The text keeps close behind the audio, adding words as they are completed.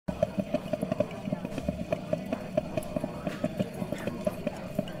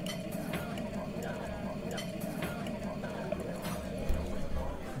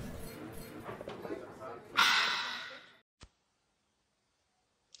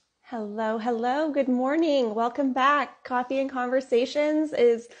Hello, hello. Good morning. Welcome back. Coffee and Conversations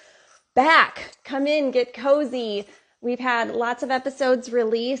is back. Come in, get cozy. We've had lots of episodes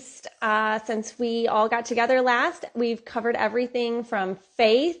released since we all got together last. We've covered everything from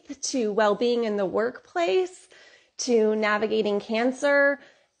faith to well-being in the workplace to navigating cancer,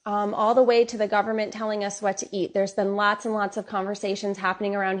 all the way to the government telling us what to eat. There's been lots and lots of conversations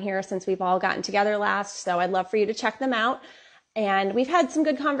happening around here since we've all gotten together last, so I'd love for you to check them out. And we've had some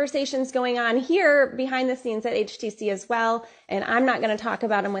good conversations going on here behind the scenes at HTC as well. And I'm not going to talk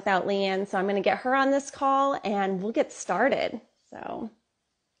about them without Leanne. So I'm going to get her on this call and we'll get started. So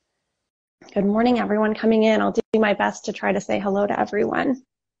good morning, everyone coming in. I'll do my best to try to say hello to everyone.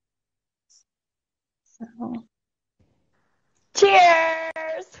 So.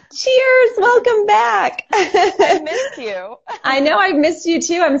 Cheers! Cheers! Welcome back. I missed you. I know I've missed you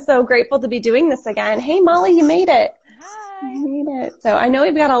too. I'm so grateful to be doing this again. Hey, Molly, you made it. I made it. So I know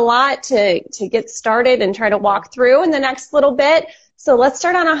we've got a lot to get started and try to walk through in the next little bit. So let's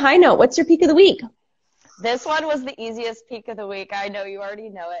start on a high note. What's your peak of the week? This one was the easiest peak of the week. I know you already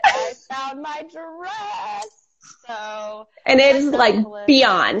know it. I found my dress. And it is like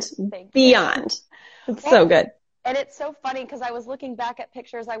beyond. It's so good. And it's so funny because I was looking back at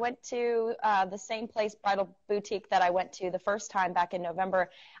pictures. I went to the same place, bridal boutique, that I went to the first time back in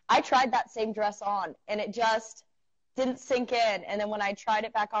November. I tried that same dress on, and it just didn't sink in. And then when I tried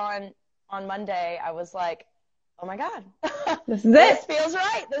it back on Monday, I was like, oh my God, this is it. This feels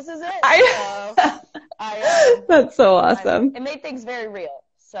right. This is it. That's so awesome. It made things very real.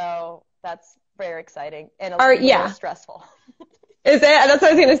 So that's very exciting and a little stressful. Is it? That's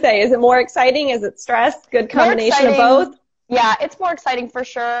what I was going to say. Is it more exciting? Is it stress? Good combination of both? Yeah, it's more exciting for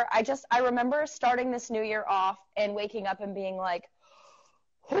sure. I remember starting this new year off and waking up and being like,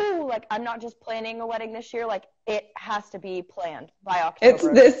 ooh, like I'm not just planning a wedding this year. Like it has to be planned by October. It's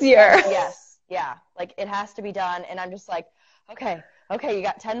this year. Yes. Yeah. Like it has to be done. And I'm just like, okay, you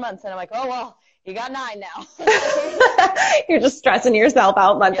got 10 months. And I'm like, oh, well, you got 9 now. You're just stressing yourself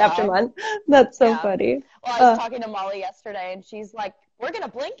out month after month. That's so funny. Well, I was talking to Molly yesterday and she's like, we're going to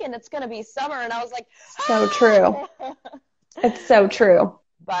blink and it's going to be summer. And I was like, so true. It's so true.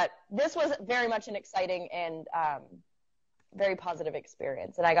 But this was very much an exciting and very positive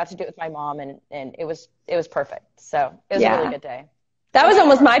experience. And I got to do it with my mom and it was perfect. So it was a really good day. That was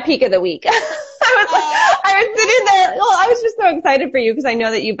almost my peak of the week. I was sitting there. Well, I was just so excited for you because I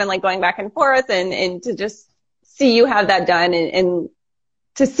know that you've been like going back and forth and to just see you have that done and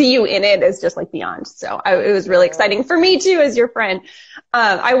to see you in it is just like beyond. So it was really exciting for me too, as your friend.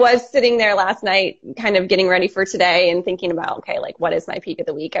 I was sitting there last night kind of getting ready for today and thinking about, okay, like what is my peak of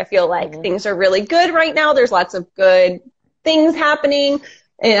the week? I feel like things are really good right now. There's lots of good things happening.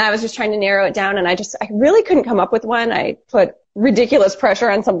 And I was just trying to narrow it down and I really couldn't come up with one. I put ridiculous pressure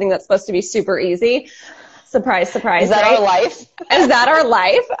on something that's supposed to be super easy. Surprise, surprise. Is that our life? Is that our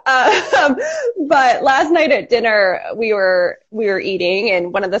life? But last night at dinner, we were eating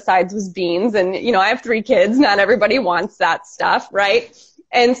and one of the sides was beans. And, you know, I have 3 kids. Not everybody wants that stuff, right?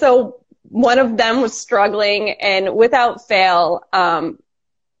 And so one of them was struggling and without fail,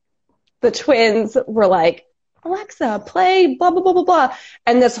 the twins were like, Alexa, play blah, blah, blah, blah, blah.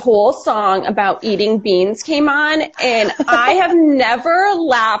 And this whole song about eating beans came on. And I have never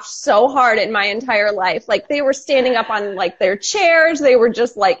laughed so hard in my entire life. Like they were standing up on like their chairs. They were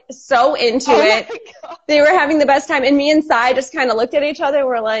just like so into it. They were having the best time. And me and Sai just kind of looked at each other and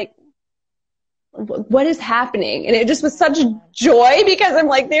were like, what is happening? And it just was such joy because I'm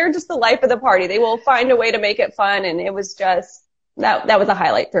like, they're just the life of the party. They will find a way to make it fun. And it was just, that was a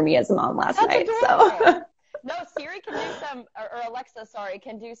highlight for me as a mom last night. So. No, Siri can do some, or Alexa, sorry,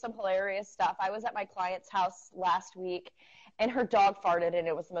 can do some hilarious stuff. I was at my client's house last week, and her dog farted, and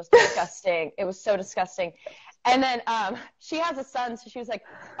it was the most disgusting. It was so disgusting. And then she has a son, so she was like,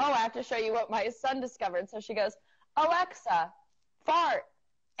 oh, I have to show you what my son discovered. So she goes, Alexa, fart.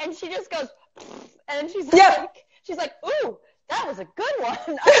 And she just goes, and she's like, ooh, that was a good one. I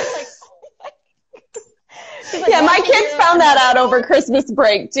was like, oh my God. Like, my kids found that out over Christmas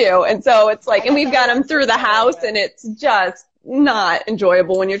break too. And so it's like, and we've got them through the house and it's just not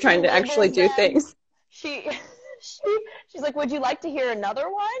enjoyable when you're trying to actually do things. She's like, would you like to hear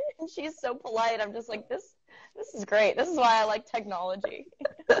another one? And she's so polite. I'm just like, this is great. This is why I like technology.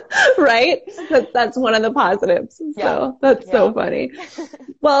 Right? That's one of the positives. So that's so funny.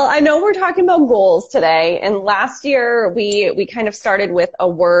 Well, I know we're talking about goals today. And last year we kind of started with a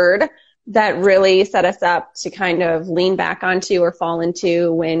word that really set us up to kind of lean back onto or fall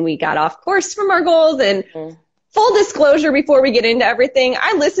into when we got off course from our goals. And full disclosure, before we get into everything,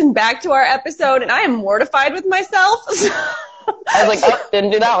 I listened back to our episode and I am mortified with myself. I was like, oh,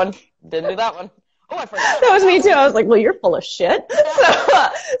 didn't do that one. Didn't do that one. Oh, I forgot. That was me too. I was like, well, you're full of shit.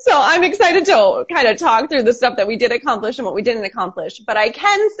 So I'm excited to kind of talk through the stuff that we did accomplish and what we didn't accomplish. But I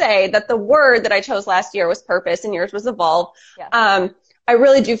can say that the word that I chose last year was purpose and yours was evolve. Yes. I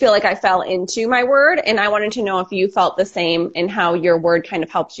really do feel like I fell into my word, and I wanted to know if you felt the same and how your word kind of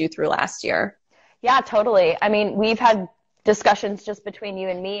helped you through last year. Yeah, totally. I mean, we've had discussions just between you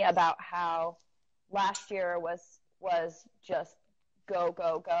and me about how last year was just go,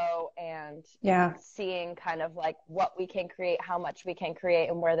 go, go, and seeing kind of like what we can create, how much we can create,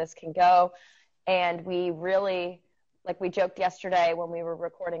 and where this can go. And we really, like we joked yesterday when we were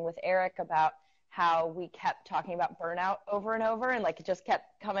recording with Eric about how we kept talking about burnout over and over, and like it just kept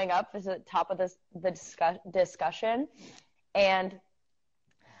coming up as the top of the discussion. And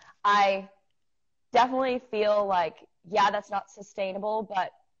I definitely feel like, yeah, that's not sustainable,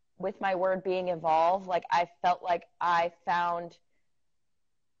 but with my word being evolve, like I felt like I found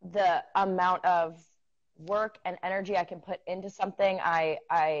the amount of work and energy I can put into something.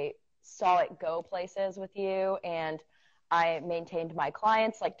 I saw it go places with you, and I maintained my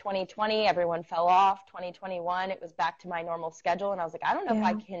clients. Like 2020, everyone fell off. 2021, it was back to my normal schedule. And I was like, I don't know if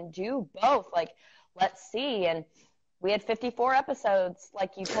I can do both. Like, let's see. And we had 54 episodes,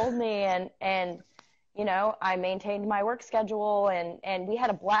 like you told me. And you know, I maintained my work schedule, and we had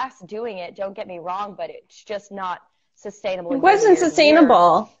a blast doing it. Don't get me wrong, but it's just not sustainable. It wasn't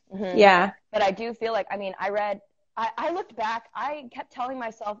sustainable. Mm-hmm. Yeah. But I do feel like, I mean, I looked back, I kept telling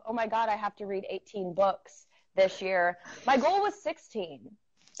myself, oh my God, I have to read 18 books this year. My goal was 16.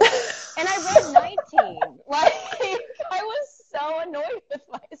 And I read 19. Like, I was so annoyed with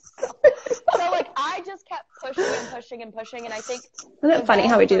myself. So, like, I just kept pushing and pushing and pushing. And I think. Isn't it funny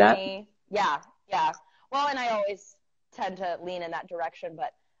how we do that? Yeah. Well, and I always tend to lean in that direction.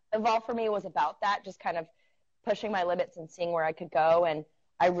 But Evolve for me was about that, just kind of pushing my limits and seeing where I could go. And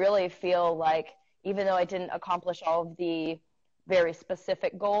I really feel like, even though I didn't accomplish all of the very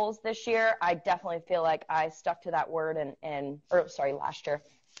specific goals this year, I definitely feel like I stuck to that word last year.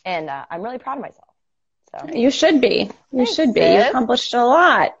 And I'm really proud of myself. So you should be. You should be. You accomplished a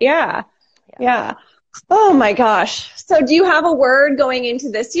lot. Yeah. Oh my gosh. So do you have a word going into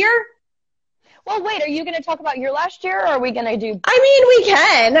this year? Well, wait, are you going to talk about your last year, or are we going to do? I mean, we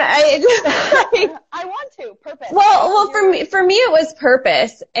can. I want to. Purpose. Well, for me, it was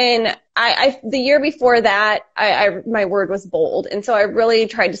purpose. And the year before that, my word was bold. And so I really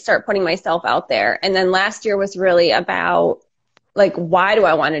tried to start putting myself out there. And then last year was really about, like, why do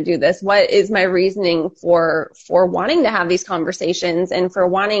I want to do this? What is my reasoning for wanting to have these conversations and for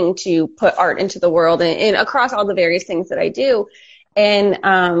wanting to put art into the world and across all the various things that I do? And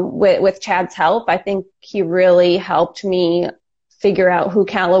with Chad's help, I think he really helped me figure out who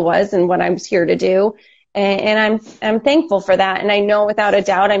Calla was and what I was here to do. And I'm thankful for that. And I know without a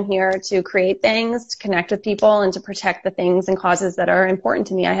doubt I'm here to create things, to connect with people, and to protect the things and causes that are important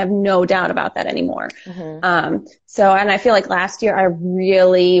to me. I have no doubt about that anymore. Mm-hmm. And I feel like last year I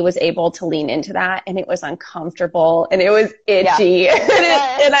really was able to lean into that, and it was uncomfortable and it was itchy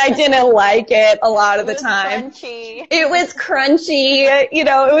and I didn't like it a lot of the time. Crunchy. It was crunchy. You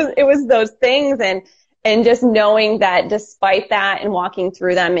know, it was those things, and just knowing that despite that and walking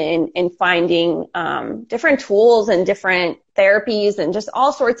through them and finding different tools and different therapies and just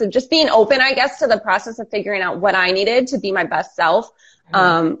all sorts of just being open, I guess, to the process of figuring out what I needed to be my best self.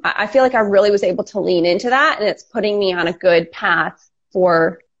 I feel like I really was able to lean into that, and it's putting me on a good path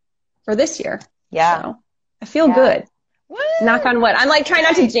for this year. Yeah. So I feel good. Woo! Knock on wood. I'm like trying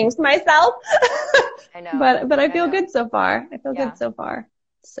not to jinx myself. I know. But I feel good so far. I feel good so far.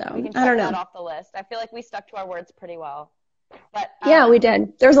 So we can I don't check know. that off the list. I feel like we stuck to our words pretty well. But yeah, we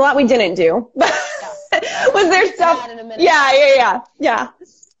did. There's a lot we didn't do. Was there stuff? Yeah.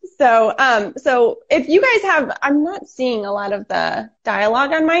 So if you guys have, I'm not seeing a lot of the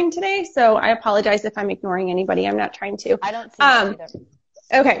dialogue on mine today, so I apologize if I'm ignoring anybody. I'm not trying to. I don't see that either.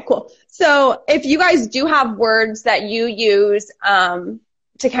 Okay, cool. So if you guys do have words that you use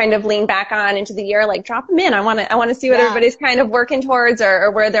to kind of lean back on into the year, like drop them in. I want to see what everybody's kind of working towards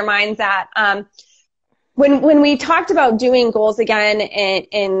or where their mind's at. When we talked about doing goals again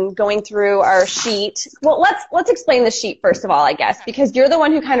and going through our sheet, well, let's explain the sheet first of all, I guess, because you're the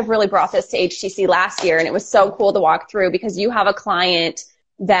one who kind of really brought this to HTC last year, and it was so cool to walk through because you have a client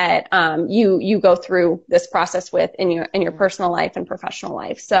that you go through this process with in your personal life and professional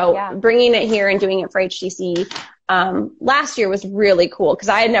life. So bringing it here and doing it for HTC last year was really cool because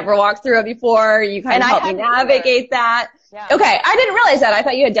I had never walked through it before. You kind of helped me navigate that. Yeah. Okay, I didn't realize that. I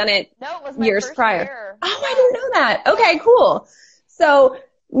thought you had done it was my years first prior. Year. Oh, I didn't know that. Okay, cool. So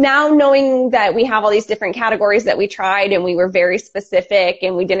now knowing that we have all these different categories that we tried and we were very specific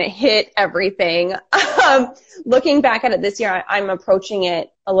and we didn't hit everything, looking back at it this year, I'm approaching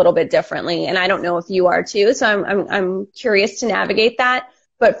it a little bit differently. And I don't know if you are too. So I'm curious to navigate that.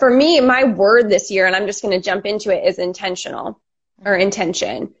 But for me, my word this year, and I'm just going to jump into it, is intentional or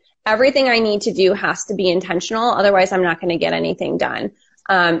intention. Everything I need to do has to be intentional. Otherwise, I'm not going to get anything done.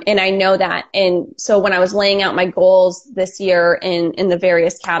 And I know that. And so when I was laying out my goals this year in the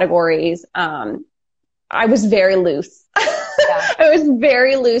various categories, I was very loose. Yeah. I was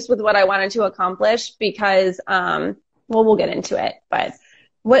very loose with what I wanted to accomplish because, well, we'll get into it, but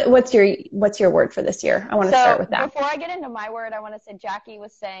what's your word for this year? I want to start with that. Before I get into my word, I want to say Jackie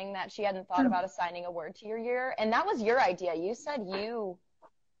was saying that she hadn't thought about assigning a word to your year. And that was your idea. You said you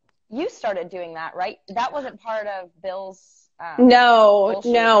started doing that, right? That wasn't part of Bill's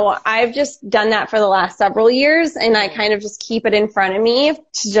No, I've just done that for the last several years, and I kind of just keep it in front of me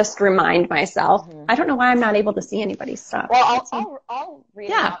to just remind myself. Mm-hmm. I don't know why I'm not able to see anybody's stuff. Well, I'll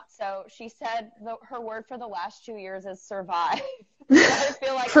read it out. So she said her word for the last 2 years is survive. I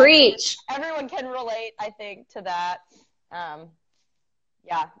feel like preach. Everyone can relate, I think, to that.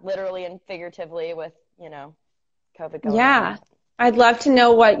 Yeah, literally and figuratively with, COVID going on. I'd love to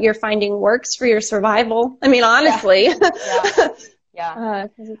know what you're finding works for your survival. I mean, honestly. Yeah.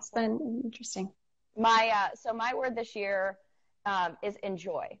 Because it's been interesting. So my word this year is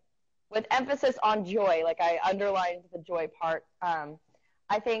enjoy, with emphasis on joy. Like I underlined the joy part.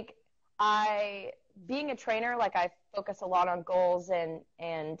 I think being a trainer, like I focus a lot on goals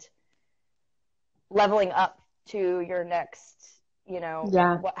and leveling up to your next,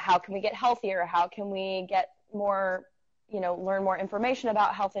 how can we get healthier? How can we get more, learn more information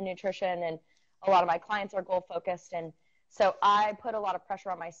about health and nutrition, and a lot of my clients are goal focused. And so I put a lot of pressure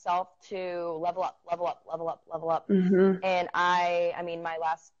on myself to level up. Mm-hmm. And I mean, my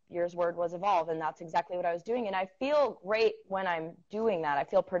last year's word was evolve, and that's exactly what I was doing. And I feel great when I'm doing that. I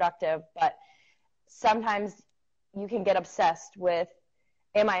feel productive, but sometimes you can get obsessed with,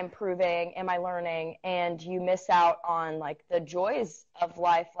 am I improving? Am I learning? And you miss out on like the joys of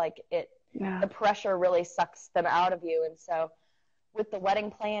life. The pressure really sucks them out of you. And so with the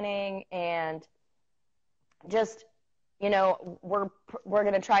wedding planning and just, we're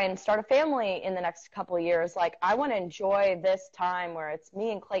going to try and start a family in the next couple of years. Like I want to enjoy this time where it's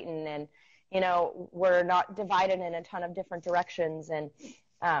me and Clayton and, we're not divided in a ton of different directions. And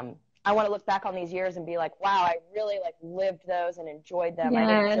I want to look back on these years and be like, wow, I really lived those and enjoyed them. Yes.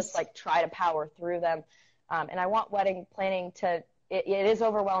 I didn't just try to power through them. And I want wedding planning it is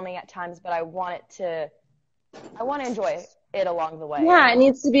overwhelming at times, but I want to enjoy it along the way. Yeah, it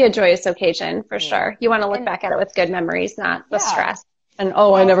needs to be a joyous occasion for sure. You want to look back at it with good memories, not the stress. And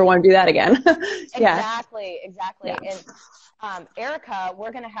I never want to do that again. Exactly. Yeah. And Erica,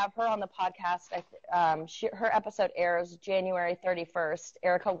 we're going to have her on the podcast. Her episode airs January 31st.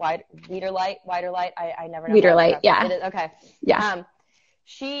 Erica Wiederlight. I never know. Wiederlight, yeah. It is, okay. Yeah.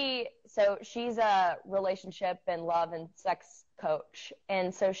 She's a relationship and love and sex coach.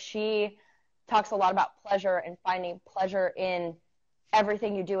 And so she talks a lot about pleasure and finding pleasure in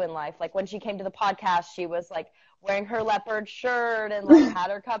everything you do in life. Like when she came to the podcast, she was wearing her leopard shirt and had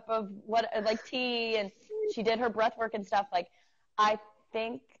her cup of tea, and she did her breath work and stuff. I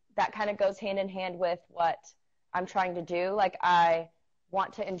think that kind of goes hand in hand with what I'm trying to do. I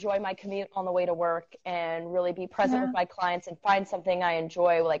want to enjoy my commute on the way to work and really be present with my clients and find something I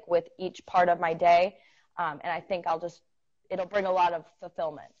enjoy with each part of my day. And I think it'll bring a lot of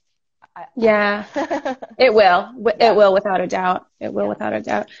fulfillment. It will. It will without a doubt. Without a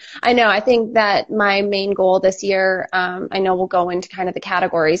doubt. I know. I think that my main goal this year, I know we'll go into kind of the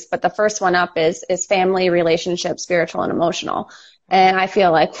categories, but the first one up is family, relationship, spiritual, and emotional. And I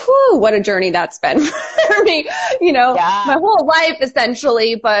feel like, whew, what a journey that's been for me, my whole life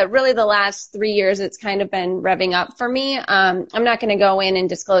essentially, but really the last 3 years, it's kind of been revving up for me. I'm not going to go in and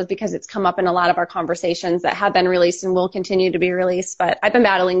disclose because it's come up in a lot of our conversations that have been released and will continue to be released, but I've been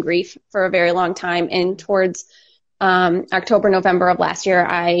battling grief for a very long time. And towards October, November of last year,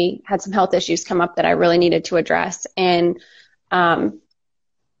 I had some health issues come up that I really needed to address. And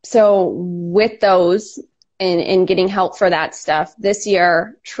so with those, and getting help for that stuff this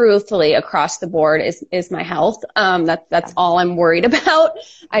year, truthfully, across the board is my health. That's all I'm worried about.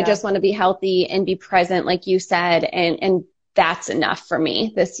 I just want to be healthy and be present, like you said, and that's enough for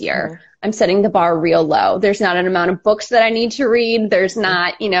me this year. Mm-hmm. I'm setting the bar real low. There's not an amount of books that I need to read. There's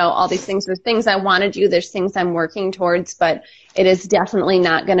not, all these things. There's things I want to do. There's things I'm working towards, but it is definitely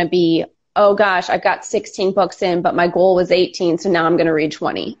not going to be oh gosh, I've got 16 books in, but my goal was 18. So now I'm going to read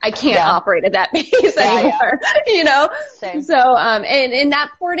 20. I can't operate at that pace anymore, you know? Same. So, and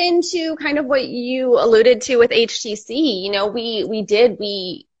that poured into kind of what you alluded to with HTC. You know,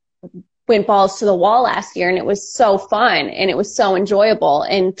 we went balls to the wall last year, and it was so fun and it was so enjoyable.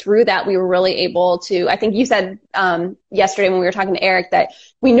 And through that, we were really able to, I think you said yesterday when we were talking to Eric, that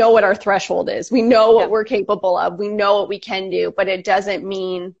we know what our threshold is. We know what we're capable of. We know what we can do, but it doesn't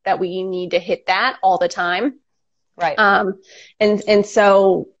mean that we need to hit that all the time. Right. And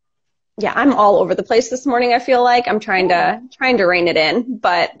so, yeah, I'm all over the place this morning. I feel like I'm trying to rein it in,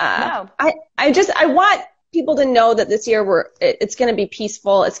 but I want people to know that this year it's going to be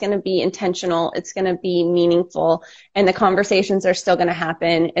peaceful. It's going to be intentional. It's going to be meaningful, and the conversations are still going to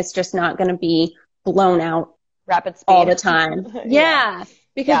happen. It's just not going to be blown out rapid speed all the time.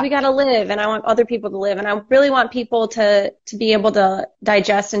 Because we got to live, and I want other people to live, and I really want people to be able to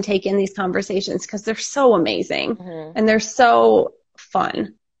digest and take in these conversations because they're so amazing and they're so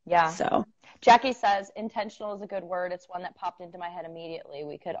fun. Yeah. So Jackie says, intentional is a good word. It's one that popped into my head immediately.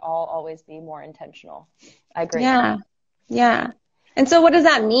 We could all always be more intentional. I agree. Yeah. Yeah. And so what does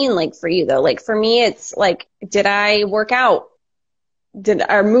that mean, like, for you, though? Like, for me, it's like, did I work out? Did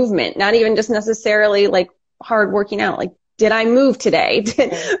our movement, not even just necessarily like hard working out, like, did I move today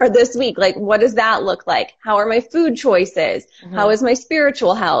or this week? Like, what does that look like? How are my food choices? How is my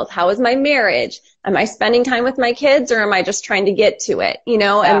spiritual health? How is my marriage? Am I spending time with my kids, or am I just trying to get to it? You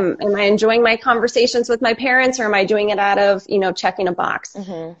know, am I enjoying my conversations with my parents, or am I doing it out of, you know, checking a box?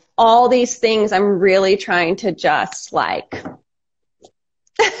 All these things I'm really trying to just like,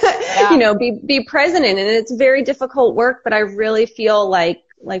 you know, be present in. And it's very difficult work, but I really feel like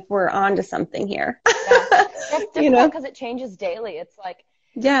we're on to something here. It's difficult because it changes daily. It's like,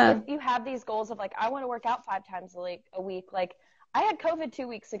 if you have these goals of like, I want to work out 5 times a week, like I had COVID 2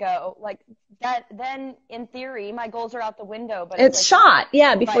 weeks ago, like that, then in theory, my goals are out the window, but it's like,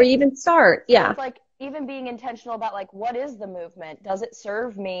 shot. Before you even start. It's like even being intentional about like, what is the movement? Does it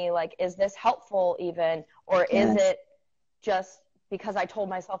serve me? Like, is this helpful even? Or is it just because I told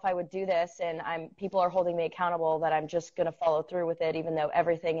myself I would do this and people are holding me accountable that I'm just going to follow through with it, even though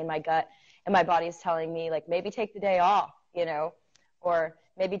everything in my gut and my body is telling me like, maybe take the day off, you know, or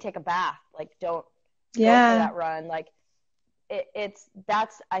maybe take a bath. Like, don't go for that run. Like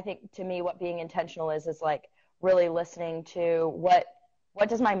that's, I think, to me, what being intentional is like really listening to what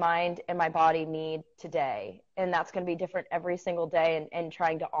does my mind and my body need today? And that's going to be different every single day. And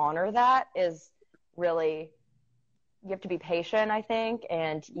trying to honor that is really, you have to be patient, I think,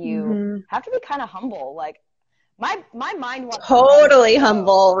 and you have to be kind of humble. Like my mind wants totally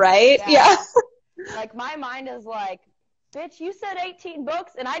humble, right? Yeah. Like my mind is like, bitch, you said 18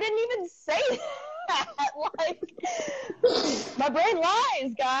 books and I didn't even say that. Like my brain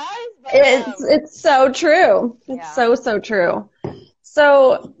lies, guys. But, it's so true. It's so true.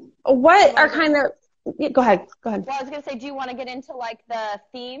 So what are kind of, go ahead. Well, I was going to say, do you want to get into like the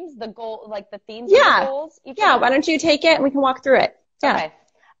themes, the goal, like the themes of the goals? Why don't you take it and we can walk through it? Okay.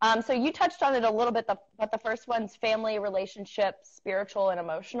 So you touched on it a little bit, but the first one's family, relationships, spiritual, and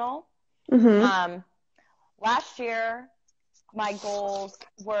emotional. Last year, my goals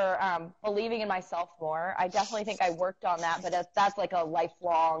were believing in myself more. I definitely think I worked on that, but that's like a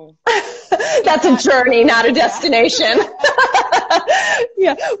lifelong. That's a journey, not a destination.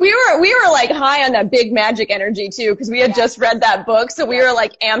 We were like high on that big magic energy too, because we had just read that book, so we were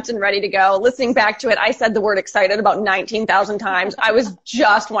like amped and ready to go. Listening back to it, I said the word excited about 19,000 times. I was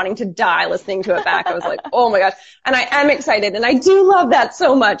just wanting to die listening to it back. I was like, oh my gosh, and I am excited, and I do love that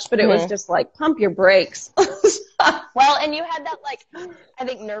so much, but it was just like, pump your brakes. Well, and you had that, like, I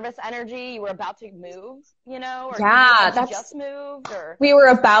think nervous energy. You were about to move, you know, or you just moved, or we were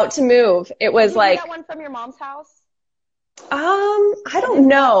about to move. It was like, that one from your mom's house. I don't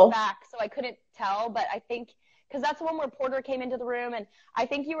know. Back, so I couldn't tell, but I think because that's the one where Porter came into the room, and I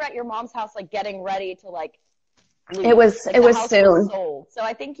think you were at your mom's house, like getting ready to like leave. It was soon. Sold. So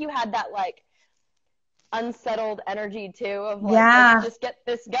I think you had that like unsettled energy too of like, let's just get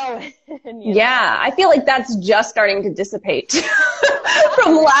this going. I feel like that's just starting to dissipate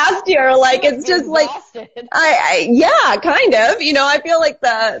from last year. Like it's just exhausted. Like kind of, you know, I feel like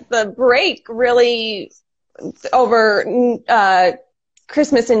the break really over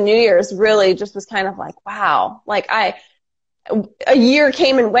Christmas and New Year's really just was kind of like, wow, like a year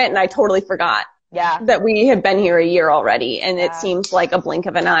came and went and I totally forgot that we had been here a year already, and it seems like a blink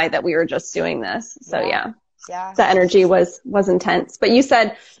of an eye that we were just doing this. So the energy was intense. But you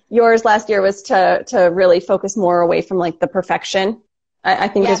said yours last year was to really focus more away from like the perfection, I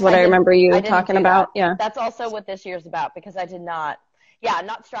think is what I remember you talking about. Yeah. That's also what this year's about, because I did not, yeah,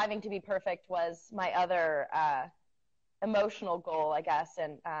 not striving to be perfect was my other emotional goal, I guess.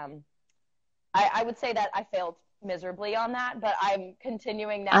 And I would say that I failed miserably on that, but I'm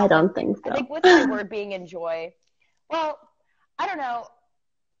continuing now. I don't think so. I think with my word being enjoy, well, I don't know.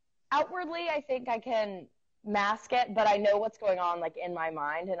 Outwardly, I think I can mask it, but I know what's going on like in my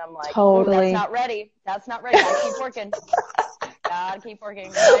mind, and I'm like, totally. That's not ready. That's not ready. Gotta keep working. Gotta keep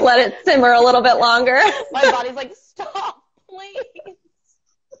working. Let it simmer a little bit longer. My body's like, stop, please.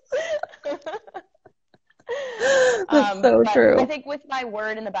 That's so true. I think with my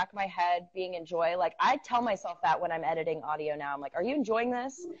word in the back of my head being enjoy, like I tell myself that when I'm editing audio now. I'm like, are you enjoying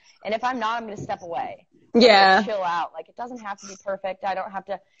this? And if I'm not, I'm going to step away. Yeah. Chill out. Like it doesn't have to be perfect. I don't have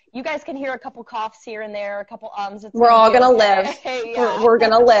to. You guys can hear a couple coughs here and there, a couple ums. We're all going to live. Yeah. We're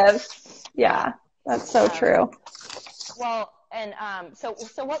going to live. Yeah. That's so true. Well, and so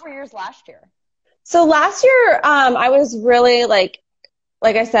what were yours last year? So last year, I was really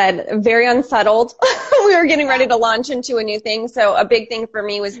like I said, very unsettled. We were getting ready to launch into a new thing. So a big thing for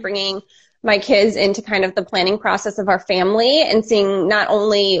me was bringing my kids into kind of the planning process of our family and seeing not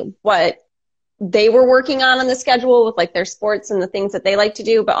only what they were working on the schedule with like their sports and the things that they like to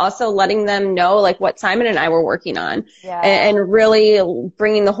do, but also letting them know like what Simon and I were working on and really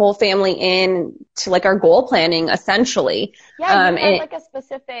bringing the whole family in to like our goal planning essentially. Yeah, you had like a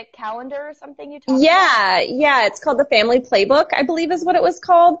specific calendar or something you talked about? Yeah. It's called the Family Playbook, I believe is what it was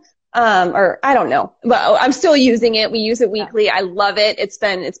called. Or I don't know, but I'm still using it. We use it weekly. I love it. It's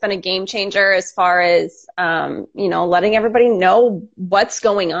been a game changer as far as, letting everybody know what's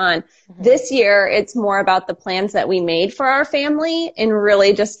going on. Mm-hmm. This year, it's more about the plans that we made for our family and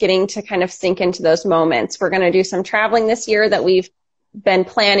really just getting to kind of sink into those moments. We're going to do some traveling this year that we've been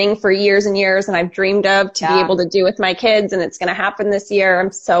planning for years and years and I've dreamed of to be able to do with my kids, and it's going to happen this year.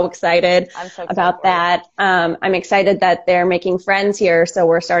 I'm so excited about that. I'm excited that they're making friends here, so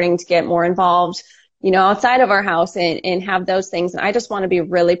we're starting to get more involved, outside of our house and have those things. And I just want to be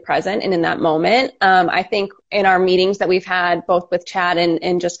really present and in that moment. I think in our meetings that we've had, both with Chad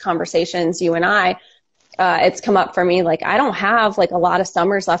and just conversations, you and I, it's come up for me, like, I don't have like a lot of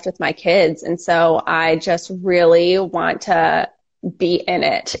summers left with my kids. And so I just really want to be in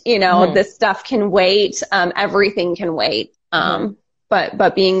it. This stuff can wait. Everything can wait.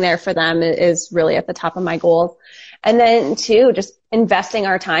 But being there for them is really at the top of my goals. And then too, just investing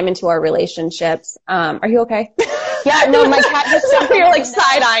our time into our relationships. Are you okay? Yeah, no, my cat just You're like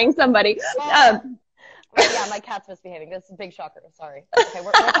side-eyeing somebody. Yeah, my cat's misbehaving. This is a big shocker. Sorry. Okay,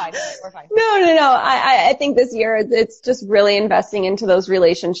 we're fine. We're fine. No. I think this year it's just really investing into those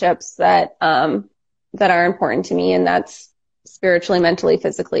relationships that are important to me, and that's spiritually, mentally,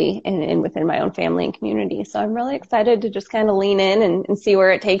 physically, and within my own family and community. So I'm really excited to just kind of lean in and see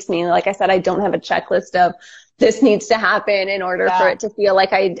where it takes me. Like I said, I don't have a checklist of this needs to happen in order for it to feel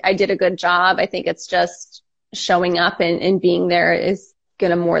like I did a good job. I think it's just showing up and being there is going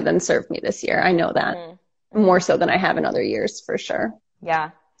to more than serve me this year. I know that more so than I have in other years for sure.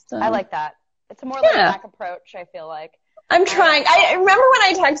 Yeah. So, I like that. It's a more laid back approach, I feel like. I'm trying. I remember when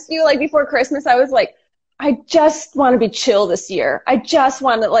I texted you like before Christmas, I was like, I just want to be chill this year. I just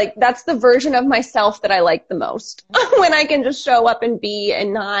want to, like, that's the version of myself that I like the most. When I can just show up and be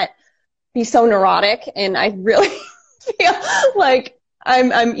and not be so neurotic. And I really feel like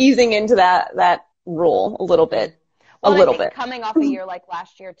I'm easing into that role a little bit. Well, I think coming off a year like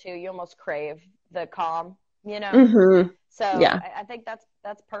last year too, you almost crave the calm, Mm-hmm. So I think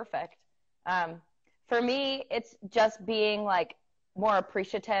that's perfect. For me, it's just being like more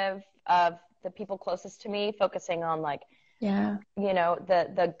appreciative of the people closest to me, focusing on like,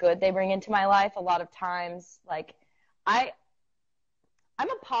 the good they bring into my life. A lot of times, like I'm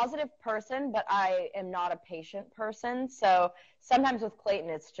a positive person, but I am not a patient person. So sometimes with Clayton,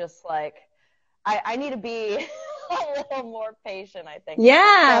 it's just like, I need to be a little more patient, I think.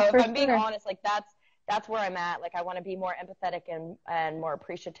 Yeah. So if I'm being honest, like that's where I'm at. Like I want to be more empathetic and more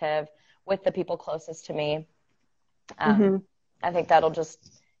appreciative with the people closest to me. I think that'll just,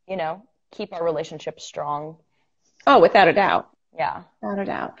 keep our relationship strong. Oh, without a doubt. Yeah. Without a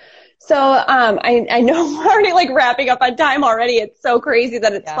doubt. So, I know we're already like wrapping up on time already. It's so crazy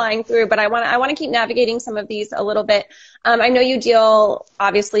that it's flying through, but I want to keep navigating some of these a little bit. I know you deal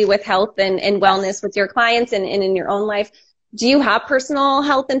obviously with health and wellness with your clients and in your own life. Do you have personal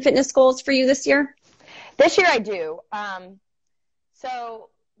health and fitness goals for you this year? This year I do. So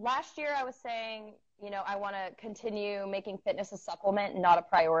last year I was saying, I want to continue making fitness a supplement and not a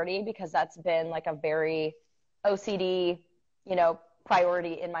priority, because that's been like a very OCD,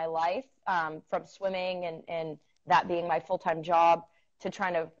 priority in my life, from swimming and that being my full-time job to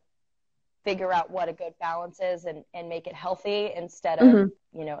trying to figure out what a good balance is and make it healthy instead of,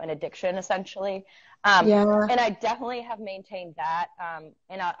 you know, an addiction essentially. And I definitely have maintained that.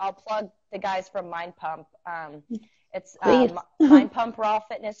 And I'll plug the guys from Mind Pump. It's Mind Pump Raw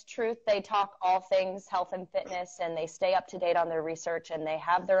Fitness Truth. They talk all things health and fitness, and they stay up to date on their research, and they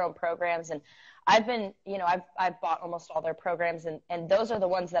have their own programs. And I've been, you know, I've bought almost all their programs, and those are the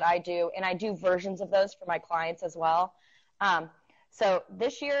ones that I do, and I do versions of those for my clients as well. So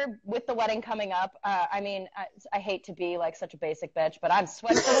this year, with the wedding coming up, I mean, I hate to be like such a basic bitch, but I'm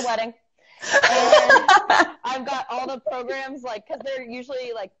sweating for the wedding. And I've got all the programs, like, because they're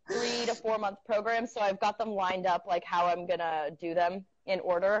usually like 3 to 4 month programs, so I've got them lined up, like how I'm going to do them in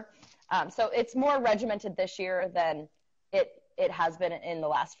order. So it's more regimented this year than it has been in the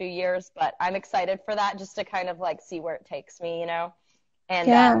last few years, but I'm excited for that, just to kind of like see where it takes me, you know.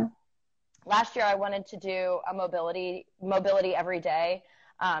 And last year I wanted to do a mobility every day.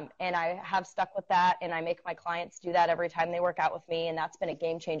 And I have stuck with that, and I make my clients do that every time they work out with me, and that's been a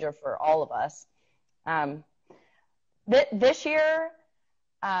game changer for all of us. This year,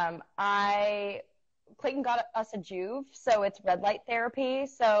 Clayton got us a Joovv, so it's red light therapy.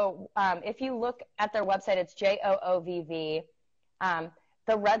 So if you look at their website, it's JOOVV.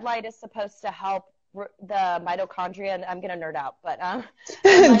 The red light is supposed to help the mitochondria, and I'm going to nerd out, but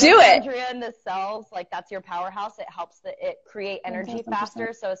do it. Mitochondria in the cells, like that's your powerhouse. It helps it create energy 100%.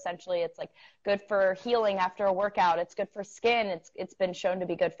 Faster. So essentially it's like good for healing after a workout. It's good for skin. It's been shown to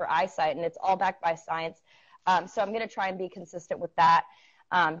be good for eyesight, and it's all backed by science. So I'm going to try and be consistent with that.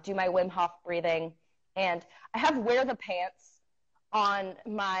 Do my Wim Hof breathing, and I have wear the pants on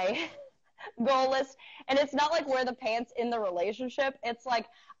my goal list. And it's not like wear the pants in the relationship. It's like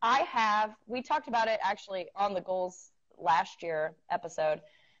we talked about it actually on the goals last year episode.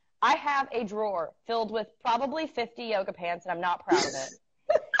 I have a drawer filled with probably 50 yoga pants, and I'm not proud of it.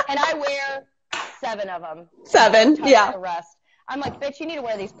 And I wear 7 of them. 7, yeah. The rest. I'm like, bitch, you need to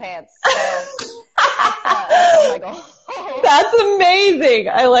wear these pants. So that's my goal. That's amazing.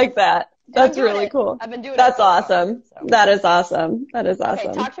 I like that. That's really cool. I've been doing it. That's awesome. So. That is awesome. That is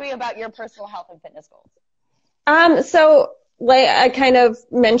awesome. Okay, talk to me about your personal health and fitness goals. So like I kind of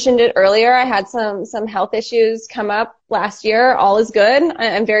mentioned it earlier, I had some health issues come up last year. All is good.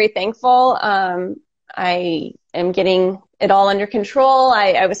 I'm very thankful. I am getting it all under control.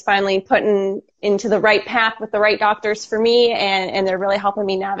 I was finally put into the right path with the right doctors for me, and they're really helping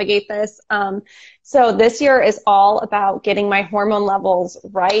me navigate this. So this year is all about getting my hormone levels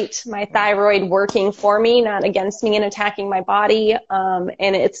right, my thyroid working for me, not against me and attacking my body. And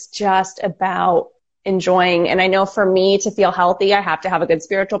it's just about enjoying. And I know for me to feel healthy, I have to have a good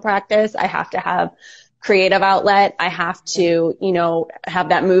spiritual practice. I have to have creative outlet. I have to, have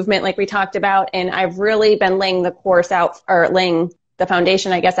that movement like we talked about. And I've really been laying the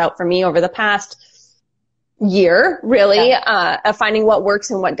foundation, I guess, out for me over the past year, really, of finding what works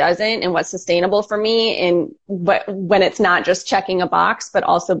and what doesn't and what's sustainable for me. But when it's not just checking a box, but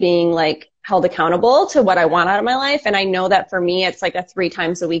also being like held accountable to what I want out of my life. And I know that for me, it's like a 3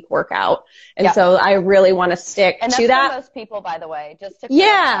 times a week workout. And so I really want to stick to that. And that's for most people, by the way, just to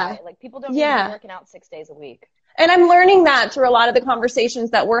clarify. Like people don't need to be working out 6 days a week. And I'm learning that through a lot of the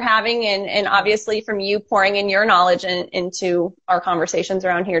conversations that we're having, and obviously from you pouring in your knowledge into our conversations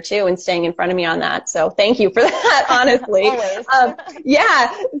around here too, and staying in front of me on that. So thank you for that, honestly. Always.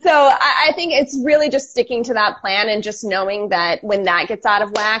 So I think it's really just sticking to that plan and just knowing that when that gets out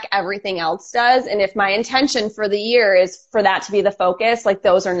of whack, everything else does. And if my intention for the year is for that to be the focus, like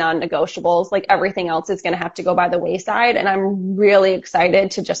those are non-negotiables, like everything else is going to have to go by the wayside. And I'm really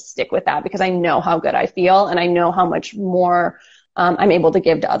excited to just stick with that because I know how good I feel, and I know how much more I'm able to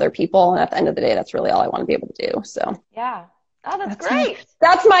give to other people. And at the end of the day, that's really all I want to be able to do. So yeah. Oh, that's great.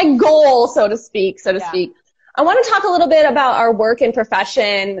 That's my goal, so to speak. I want to talk a little bit about our work and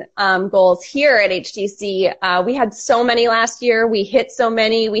profession goals here at HTC. We had so many last year. We hit so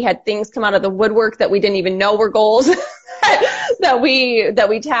many. We had things come out of the woodwork that we didn't even know were goals that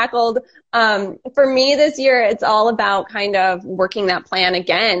we tackled. For me this year, it's all about kind of working that plan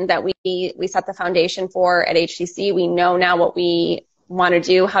again that we set the foundation for at HTC. We know now what we want to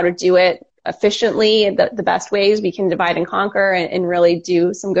do, how to do it efficiently, the best ways we can divide and conquer and really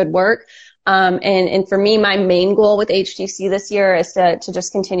do some good work. And for me, my main goal with HTC this year is to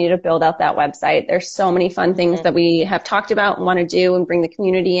just continue to build out that website. There's so many fun things that we have talked about and want to do and bring the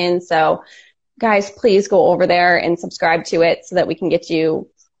community in. So guys, please go over there and subscribe to it so that we can get you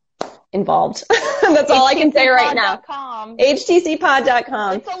involved. That's all I can say right now.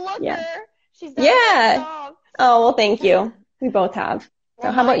 HTCpod.com. It's a looker. Yeah. She's done a good job. Oh, well, thank you. We both have.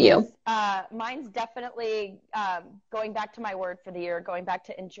 So how about you? Mine's definitely going back to my word for the year, going back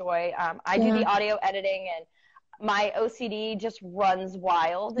to enjoy. I do the audio editing, and my OCD just runs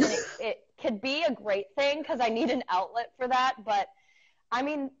wild. And it could be a great thing because I need an outlet for that. But, I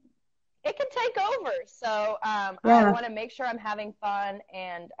mean, it can take over. So I want to make sure I'm having fun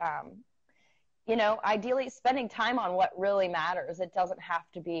and, you know, ideally spending time on what really matters. It doesn't have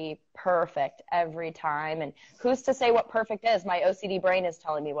to be perfect every time. And who's to say what perfect is? My OCD brain is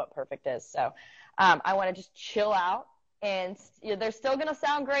telling me what perfect is. So I want to just chill out. And they're still going to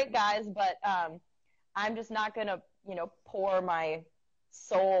sound great, guys, but I'm just not going to, you know, pour my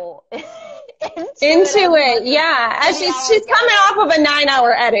soul into it. Yeah. As she's coming off of a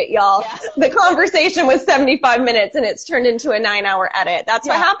 9-hour edit, y'all. Yeah. The conversation was 75 minutes and it's turned into a 9-hour edit. That's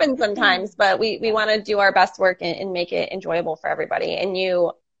what happens sometimes, but we want to do our best work and make it enjoyable for everybody. And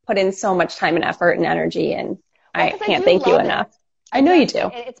you put in so much time and effort and energy, and I can't thank you enough. I know you do.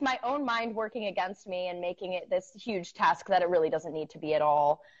 It's my own mind working against me and making it this huge task that it really doesn't need to be at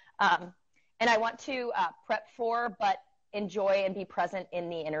all. And I want to prep for, but enjoy and be present in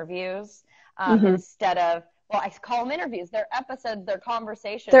the interviews instead of, well, I call them interviews. They're episodes, they're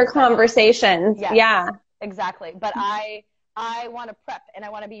conversations. They're conversations. Yes, yeah. Exactly. But I want to prep and I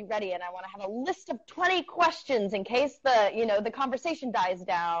want to be ready and I want to have a list of 20 questions in case the conversation dies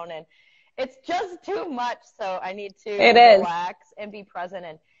down, and it's just too much. So I need to relax and be present.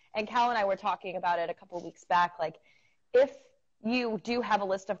 And Cal and I were talking about it a couple of weeks back. Like, if you do have a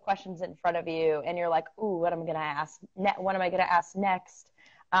list of questions in front of you and you're like, ooh, what am I going to ask? What am I going to ask next?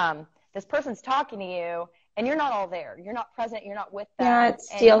 This person's talking to you and you're not all there. You're not present. You're not with them. Yeah, it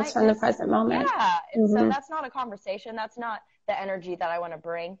steals from the present moment. Yeah. And so that's not a conversation. That's not the energy that I want to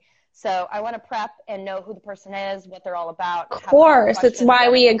bring. So I want to prep and know who the person is, what they're all about. Of course. It's why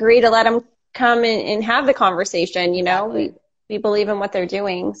we agree to let them come and have the conversation. You know, we believe in what they're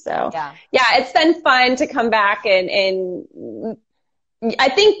doing. So yeah, it's been fun to come back and I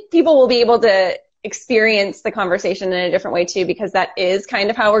think people will be able to experience the conversation in a different way too, because that is kind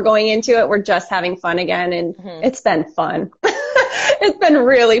of how we're going into it. We're just having fun again, and it's been fun. It's been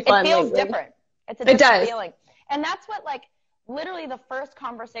really fun. It feels different. It's a different feeling. And that's what, like, literally the first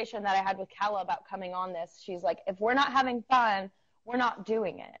conversation that I had with Kala about coming on this, she's like, if we're not having fun, we're not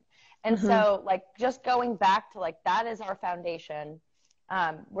doing it. And so, like, just going back to, like, that is our foundation.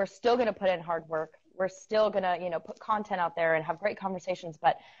 We're still going to put in hard work. We're still going to, put content out there and have great conversations,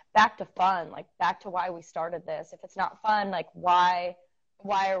 but back to fun, like, back to why we started this. If it's not fun, like, why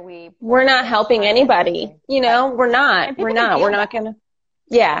are we? We're not helping anybody, we're not going to.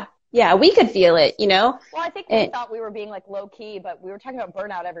 Yeah, we could feel it, Well, I think we thought we were being, like, low key, but we were talking about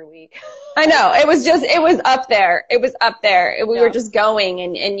burnout every week. I know. It was up there. We were just going,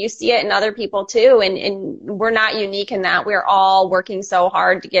 and you see it in other people too. And we're not unique in that. We're all working so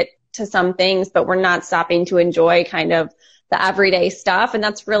hard to get to some things, but we're not stopping to enjoy kind of the everyday stuff. And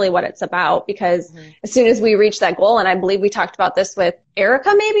that's really what it's about, because as soon as we reach that goal, and I believe we talked about this with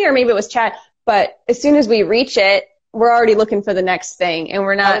Erica or maybe it was Chad, but as soon as we reach it, we're already looking for the next thing, and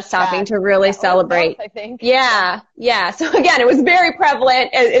we're not stopping to really celebrate. Both, I think. Yeah. So again, it was very prevalent.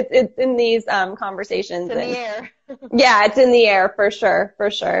 It's in these conversations. It's in the air. Yeah, it's in the air for sure.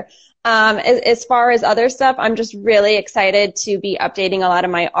 As far as other stuff, I'm just really excited to be updating a lot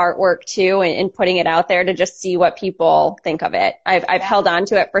of my artwork too, and putting it out there to just see what people think of it. I've held on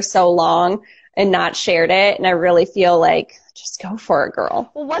to it for so long and not shared it, and I really feel like, just go for it,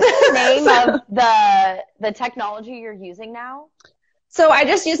 girl. Well, what's the name of the technology you're using now? So I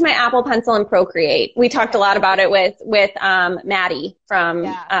just use my Apple Pencil and Procreate. We talked a lot about it with Maddie from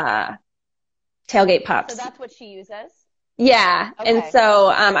Tailgate Pups. So that's what she uses? Yeah. Okay. And so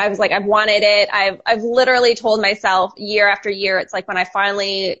I was like, I've wanted it. I've literally told myself year after year, it's like when I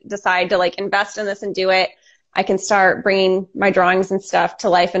finally decide to, like, invest in this and do it, I can start bringing my drawings and stuff to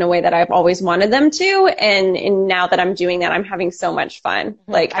life in a way that I've always wanted them to. And now that I'm doing that, I'm having so much fun.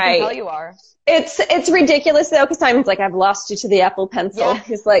 Like, I can tell you are. It's ridiculous though, because I'm like, I've lost you to the Apple Pencil. Yeah.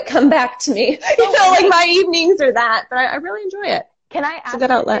 It's like, come back to me. Like my evenings are that, but I really enjoy it. Can I ask? It's a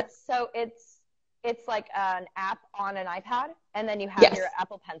good outlet. So it's like an app on an iPad, and then you have your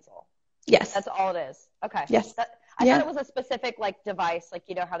Apple Pencil. Yes. That's all it is. Okay. Yes. I thought it was a specific, like, device, like,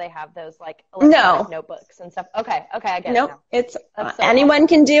 how they have those, like, electronic notebooks and stuff. Okay, I get it now. It's anyone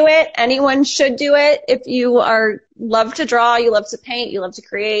can do it. Anyone should do it. If you love to draw, you love to paint, you love to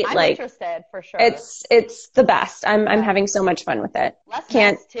create. I'm interested for sure. It's the best. I'm having so much fun with it. Less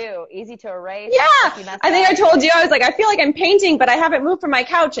mess too. Easy to erase. Yeah. I think I told you, I was like, I feel like I'm painting, but I haven't moved from my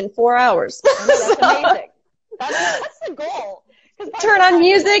couch in 4 hours. I know, that's amazing. That's the goal. Turn on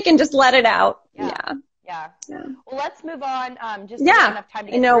music and just let it out. Yeah. Yeah. Yeah. Well, let's move on. Just so we have enough time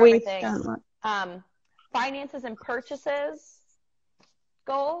to get through everything. Finances and purchases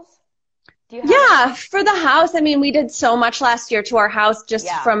goals. Do you have Yeah, for the house, I mean, we did so much last year to our house just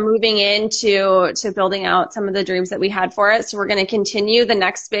from moving in to building out some of the dreams that we had for it. So we're going to continue. The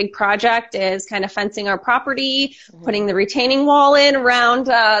next big project is kind of fencing our property, putting the retaining wall in around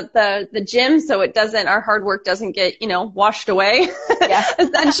the gym so it doesn't, our hard work doesn't get, washed away,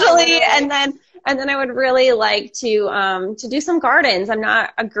 essentially. And then I would really like to do some gardens. I'm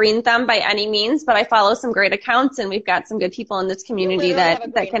not a green thumb by any means, but I follow some great accounts, and we've got some good people in this community that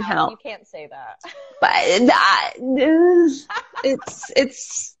can help. You can't say that. But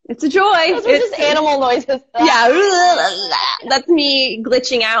it's a joy. Those were just animal noises. Yeah, that's me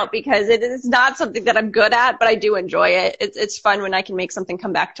glitching out because it is not something that I'm good at, but I do enjoy it. It's fun when I can make something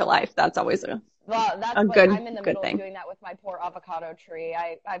come back to life. That's always a good I'm in the middle thing. of doing that with my poor avocado tree.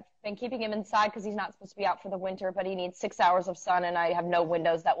 I've been keeping him inside because he's not supposed to be out for the winter, but he needs 6 hours of sun, and I have no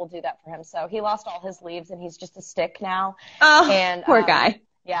windows that will do that for him. So he lost all his leaves, and he's just a stick now. Oh, and, poor guy.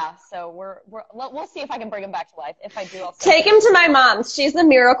 Yeah, so we'll see if I can bring him back to life. If I do, I'll take him to my mom's. She's the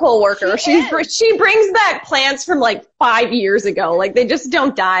miracle worker. She brings back plants from like 5 years ago. Like they just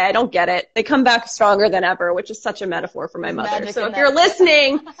don't die. I don't get it. They come back stronger than ever, which is such a metaphor for my mother. So if you're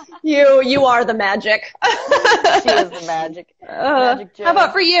listening, you are the magic. She is the magic. Magic Joe. How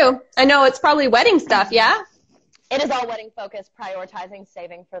about for you? I know it's probably wedding stuff. Yeah. It is all wedding focused, prioritizing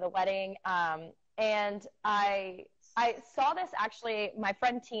saving for the wedding. And I saw this actually, my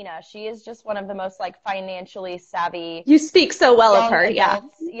friend Tina, she is just one of the most like financially savvy. You speak so well of her, yeah.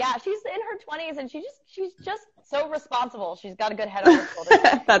 Yeah, she's in her 20s and she's just so responsible. She's got a good head on her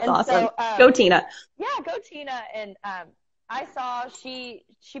shoulders. That's awesome. So, go Tina. Yeah, go Tina. And I saw she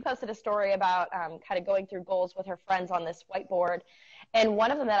posted a story about kind of going through goals with her friends on this whiteboard. And one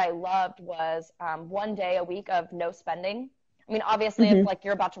of them that I loved was 1 day a week of no spending. I mean, obviously, if like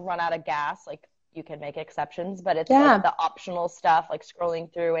you're about to run out of gas, like you can make exceptions, but it's like the optional stuff, like scrolling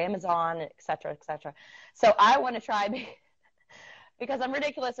through Amazon, et cetera, et cetera. So I want to try, because I'm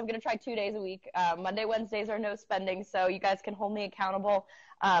ridiculous, I'm going to try 2 days a week. Monday, Wednesdays are no spending, so you guys can hold me accountable.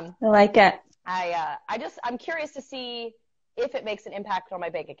 I like it. I'm curious to see if it makes an impact on my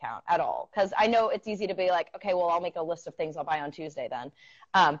bank account at all. Because I know it's easy to be like, okay, well, I'll make a list of things I'll buy on Tuesday then.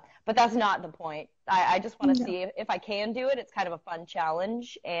 But that's not the point. I just want to see if I can do it. It's kind of a fun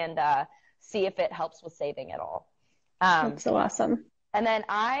challenge, and see if it helps with saving at all. That's so awesome. And then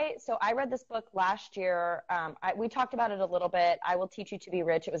I read this book last year. We talked about it a little bit. I Will Teach You to Be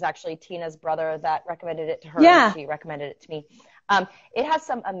Rich. It was actually Tina's brother that recommended it to her. Yeah. And she recommended it to me. It has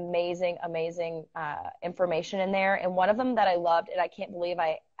some amazing information in there. And one of them that I loved, and I can't believe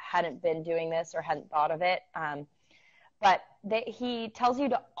I hadn't been doing this or hadn't thought of it, but he tells you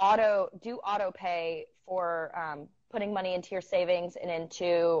to do auto pay for putting money into your savings and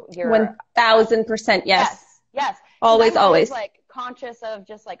into your 1,000%. Yes. Always. Like conscious of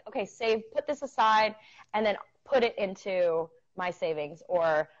just like, okay, put this aside and then put it into my savings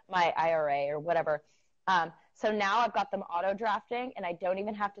or my IRA or whatever. So now I've got them auto drafting and I don't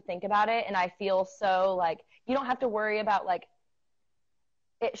even have to think about it. And I feel so like, you don't have to worry about like,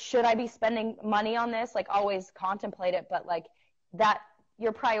 should I be spending money on this? Like always contemplate it, but like that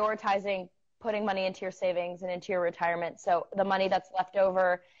you're prioritizing putting money into your savings and into your retirement. So the money that's left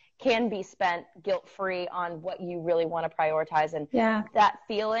over can be spent guilt-free on what you really want to prioritize. And that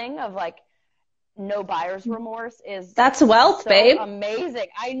feeling of like no buyer's remorse that's wealth, babe. Amazing.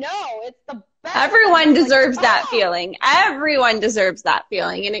 I know. It's the best. Everyone deserves that feeling. Everyone deserves that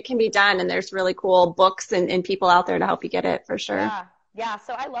feeling. And it can be done. And there's really cool books and people out there to help you get it for sure. Yeah.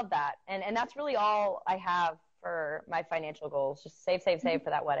 So I love that. And that's really all I have for my financial goals. Just save for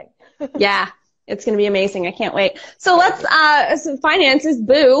that wedding. Yeah. It's going to be amazing. I can't wait. So so finances,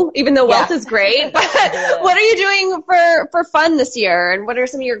 boo, even though wealth is great, but what are you doing for fun this year? And what are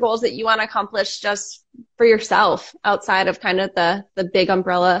some of your goals that you want to accomplish just for yourself outside of kind of the big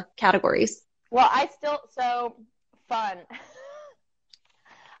umbrella categories? Well, so fun.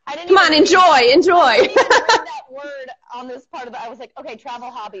 Come on, enjoy. I didn't even read that word on this part of I was like, okay, travel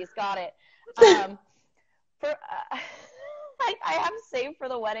hobbies, got it. I have saved for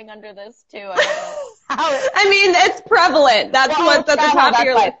the wedding under this too. I mean, it's prevalent. That's what's at the top of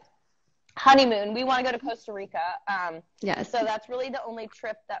your list. Honeymoon. We want to go to Costa Rica. Yes. So that's really the only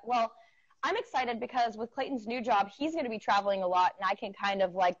trip I'm excited because with Clayton's new job, he's going to be traveling a lot and I can kind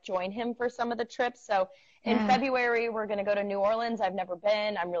of like join him for some of the trips. So in February, we're going to go to New Orleans. I've never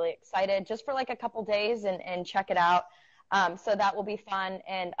been. I'm really excited just for like a couple days and check it out. So that will be fun.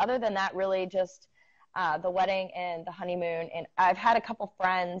 And other than that, really just the wedding and the honeymoon. And I've had a couple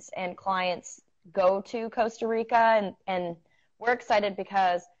friends and clients go to Costa Rica, and we're excited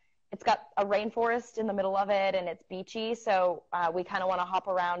because it's got a rainforest in the middle of it and it's beachy. So we kind of want to hop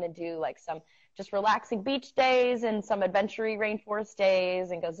around and do like some just relaxing beach days and some adventure-y rainforest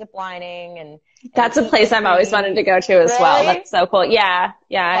days and go zip lining. And that's a place I've always wanted to go to as well. That's so cool. Yeah.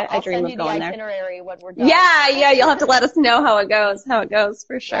 Yeah. I'll I dream send of going you the there. itinerary when we're done. Yeah. Yeah. You'll have to let us know how it goes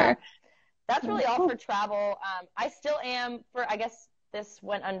for sure. Yeah. That's really all for travel. I still am I guess this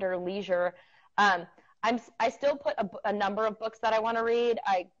went under leisure. I still put a number of books that I want to read.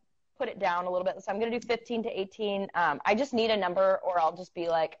 I put it down a little bit. So I'm going to do 15 to 18. I just need a number or I'll just be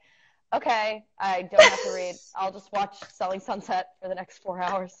like, okay, I don't have to read. I'll just watch Selling Sunset for the next 4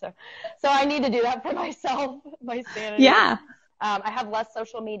 hours. So I need to do that for myself, my sanity. Yeah. I have less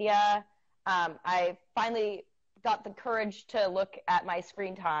social media. I finally got the courage to look at my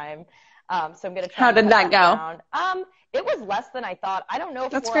screen time. So I'm going to try. How did that go? Down. It was less than I thought. I don't know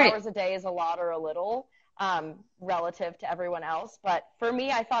if 4 hours a day is a lot or a little relative to everyone else. But for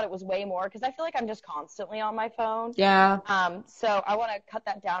me, I thought it was way more because I feel like I'm just constantly on my phone. Yeah. So I want to cut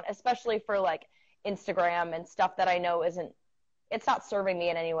that down, especially for like Instagram and stuff that I know it's not serving me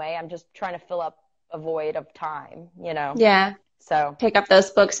in any way. I'm just trying to fill up a void of time, you know? Yeah. So pick up those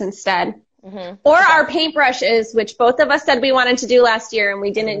books instead. Mm-hmm. Or our paintbrushes, which both of us said we wanted to do last year and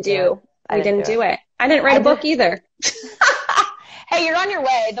we didn't do. We didn't do it. I didn't write a book either. Hey, you're on your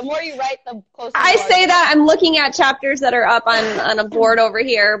way. The more you write, the closer I say that. I'm looking at chapters that are up on a board over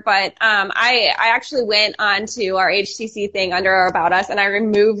here, but I actually went on to our HTC thing under our About Us, and I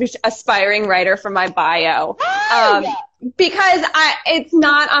removed aspiring writer from my bio. Because it's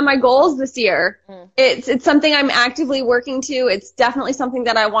not on my goals this year. It's something I'm actively working to. It's definitely something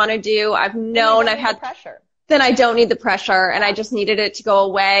that I want to do. I've known I've had pressure. Then I don't need the pressure, and I just needed it to go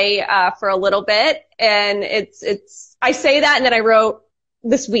away for a little bit. And I say that, and then I wrote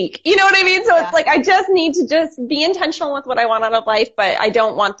this week. You know what I mean? So it's like I just need to just be intentional with what I want out of life, but I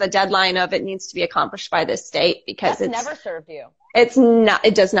don't want the deadline of it needs to be accomplished by this date because That's never served you.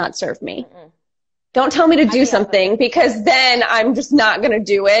 It does not serve me. Mm-mm. Don't tell me to do something because then I'm just not going to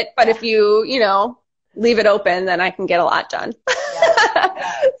do it. But if you leave it open, then I can get a lot done.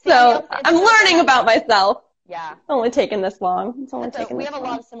 So I'm learning about myself. Yeah. It's only taken this long. We have a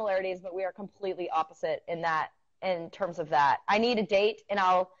lot of similarities, but we are completely opposite in terms of that. I need a date and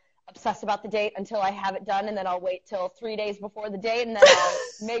I'll obsess about the date until I have it done, and then I'll wait till 3 days before the date, and then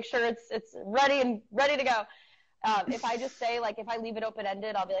I'll make sure it's ready to go. If I just say, like, if I leave it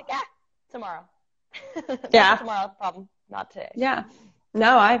open-ended, I'll be like, tomorrow. Yeah. Tomorrow problem, not today. Yeah.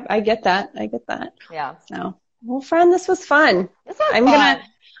 No, I get that. Yeah. So, well, friend, this was fun. This was fun.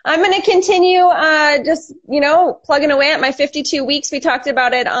 I'm gonna continue just plugging away at my 52 weeks. We talked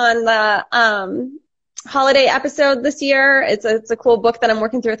about it on the holiday episode this year. It's a cool book that I'm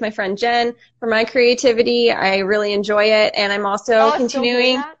working through with my friend Jen for my creativity. I really enjoy it, and I'm also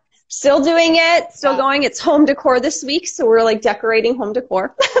continuing. Still doing it, still going. It's home decor this week, so we're like decorating home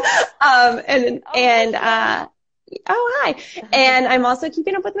decor. Hi. And I'm also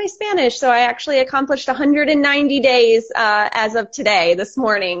keeping up with my Spanish. So I actually accomplished 190 days as of today, this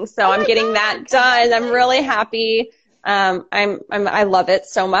morning. So I'm getting that done. I'm really happy. I love it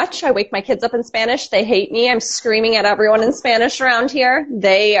so much. I wake my kids up in Spanish. They hate me. I'm screaming at everyone in Spanish around here.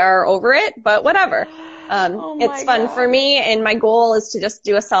 They are over it, but whatever. It's fun for me, and my goal is to just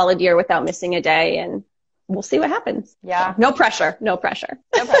do a solid year without missing a day, and we'll see what happens. Yeah. So, no pressure. Never pressure.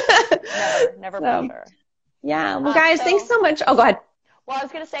 Yeah. Well, guys, thanks so much. Oh, go ahead. Well, I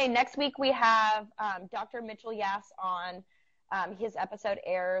was going to say next week we have Dr. Mitchell Yass on. His episode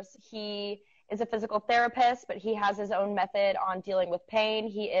airs. He is a physical therapist, but he has his own method on dealing with pain.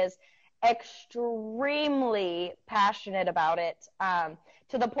 He is extremely passionate about it,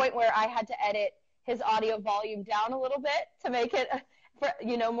 to the point where I had to edit his audio volume down a little bit to make it,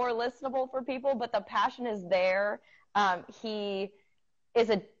 more listenable for people. But the passion is there. He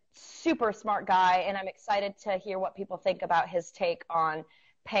is a super smart guy, and I'm excited to hear what people think about his take on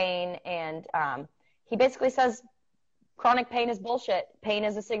pain. And he basically says chronic pain is bullshit. Pain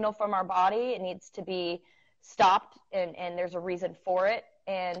is a signal from our body. It needs to be stopped, and there's a reason for it.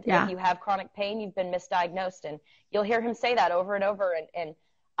 And if you have chronic pain, you've been misdiagnosed. And you'll hear him say that over and over. And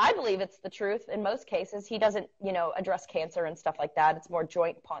I believe it's the truth in most cases. He doesn't, address cancer and stuff like that. It's more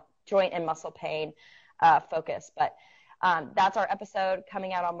joint and muscle pain focus. But that's our episode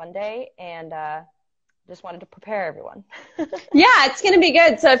coming out on Monday. And just wanted to prepare everyone. Yeah, it's going to be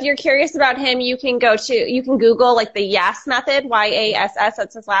good. So if you're curious about him, you can Google like the YASS method, YASS,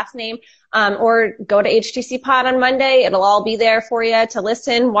 that's his last name, or go to HTC Pod on Monday. It'll all be there for you to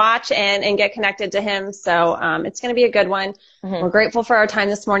listen, watch, and get connected to him. So it's going to be a good one. We're grateful for our time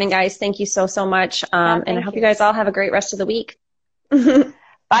this morning, guys. Thank you so, so much. And I hope you guys all have a great rest of the week.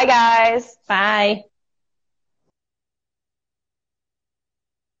 Bye, guys. Bye.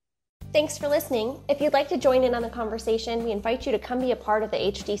 Thanks for listening. If you'd like to join in on the conversation, we invite you to come be a part of the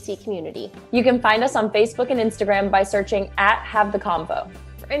HDC community. You can find us on Facebook and Instagram by searching @HaveTheConvo.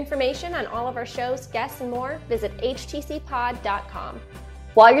 For information on all of our shows, guests, and more, visit htcpod.com.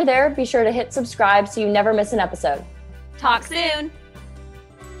 While you're there, be sure to hit subscribe so you never miss an episode. Talk soon.